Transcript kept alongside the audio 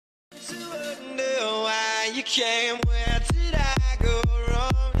you came, where did I go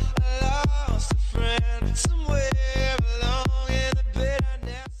wrong? I lost a friend somewhere along in the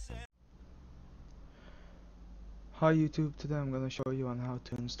bitterness. Hi YouTube, today I'm going to show you on how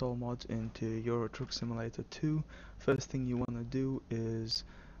to install mods into Euro Truck Simulator 2. First thing you want to do is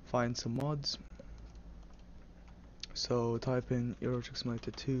find some mods. So type in Euro Truck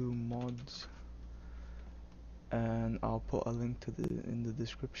Simulator 2 mods, and I'll put a link to in the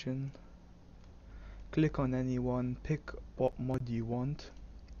description. Click on any one, pick what mod you want.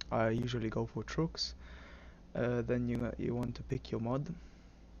 I usually go for trucks. Then you want to pick your mod,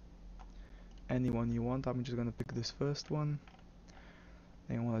 anyone you want. I'm just gonna pick this first one.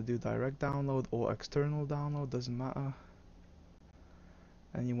 Then you want to do direct download or external download, doesn't matter.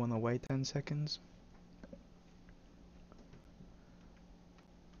 And you want to wait 10 seconds.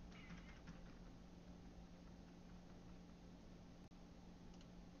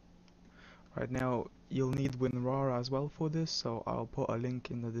 Right now you'll need WinRAR as well for this, so I'll put a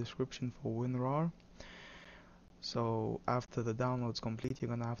link in the description for WinRAR. So after the download's complete, you're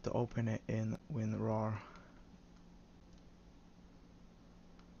gonna have to open it in WinRAR.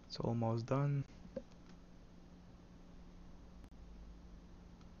 It's almost done.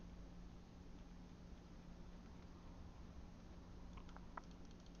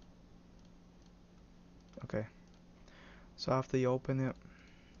 Okay, so after you open it,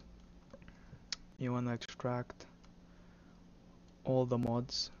 you want to extract all the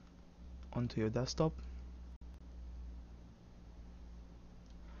mods onto your desktop.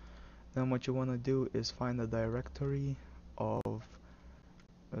 Then what you want to do is find a directory of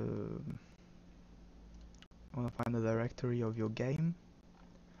your game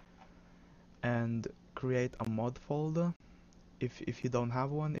and create a mod folder. If you don't have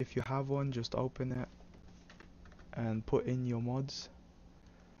one, if you have one, just open it and put in your mods.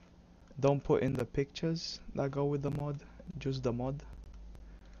 Don't put in the pictures that go with the mod, just the mod.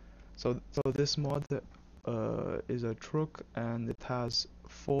 So this mod is a truck and it has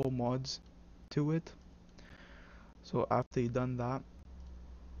 4 mods to it. So after you've done that,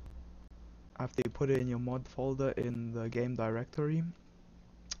 after you put it in your mod folder in the game directory,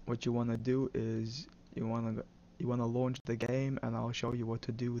 what you want to do is you want to launch the game, and I'll show you what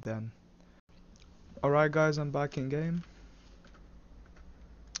to do then. Alright guys, I'm back in game.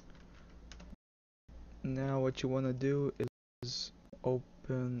 Now what you want to do is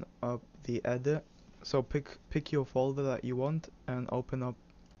open up the edit. So pick your folder that you want and open up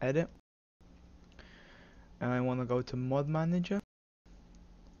edit. And I want to go to mod manager.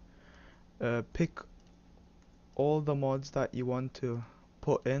 Pick all the mods that you want to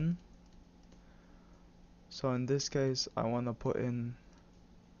put in. So in this case I want to put in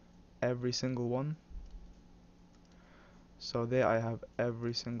every single one. So there I have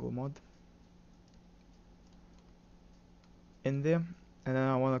every single mod in there, and then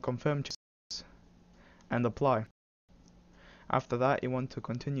I want to confirm and apply. After that you want to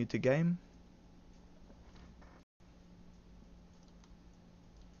continue to game.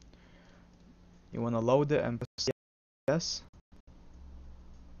 You want to load it and press yes.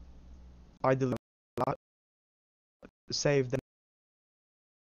 Ideally save them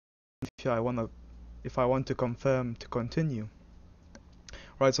if I want to confirm to continue.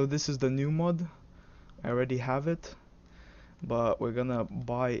 Right, so this is the new mod. I already have it, but we're gonna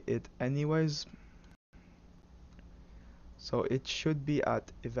buy it anyways. So it should be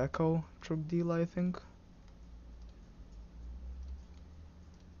at Iveco truck dealer, I think.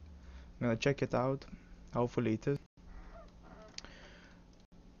 I'm gonna check it out. Hopefully it is.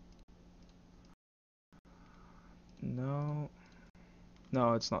 No,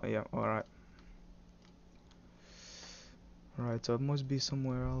 it's not yet. Alright. Right, so it must be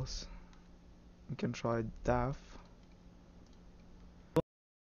somewhere else. We can try DAF. I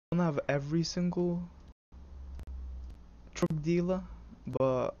don't have every single truck dealer,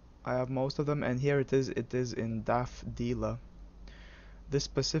 but I have most of them, and here it is in DAF dealer. This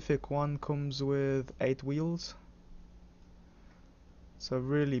specific one comes with 8 wheels. It's a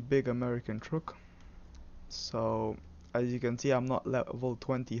really big American truck. So as you can see, I'm not level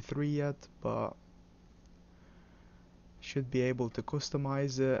 23 yet, but should be able to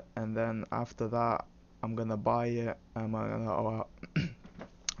customize it, and then after that I'm gonna buy it and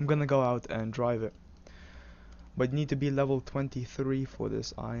I'm gonna go out and drive it. But you need to be level 23 for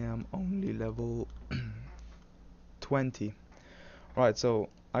this. I am only level 20. Right, so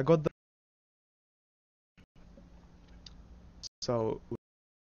I got the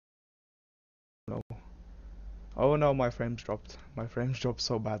no. Oh no, my frames dropped. My frames dropped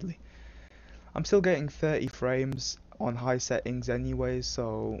so badly. I'm still getting 30 frames on high settings anyway,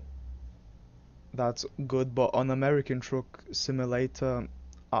 so that's good, but on American Truck Simulator,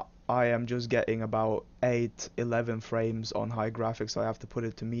 I am just getting about 8, 11 frames on high graphics, so I have to put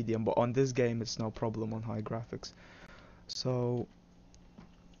it to medium, but on this game it's no problem on high graphics. So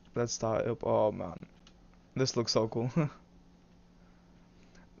let's start up. Oh man, this looks so cool.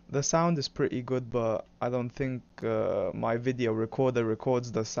 The sound is pretty good, but I don't think my video recorder records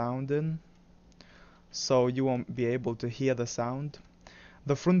the sound in, so you won't be able to hear the sound.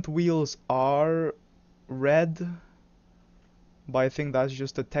 The front wheels are red, but I think that's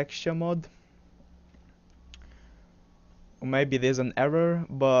just a texture mod. Or maybe there's an error,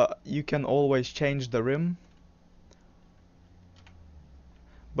 but you can always change the rim.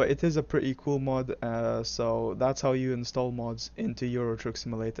 But it is a pretty cool mod, so that's how you install mods into Euro Truck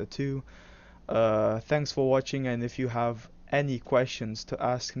Simulator 2. Thanks for watching, and if you have any questions to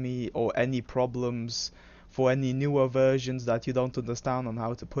ask me or any problems for any newer versions that you don't understand on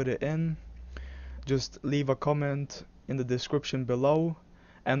how to put it in, just leave a comment in the description below,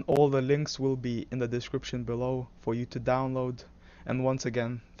 and all the links will be in the description below for you to download. And once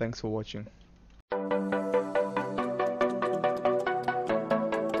again, thanks for watching.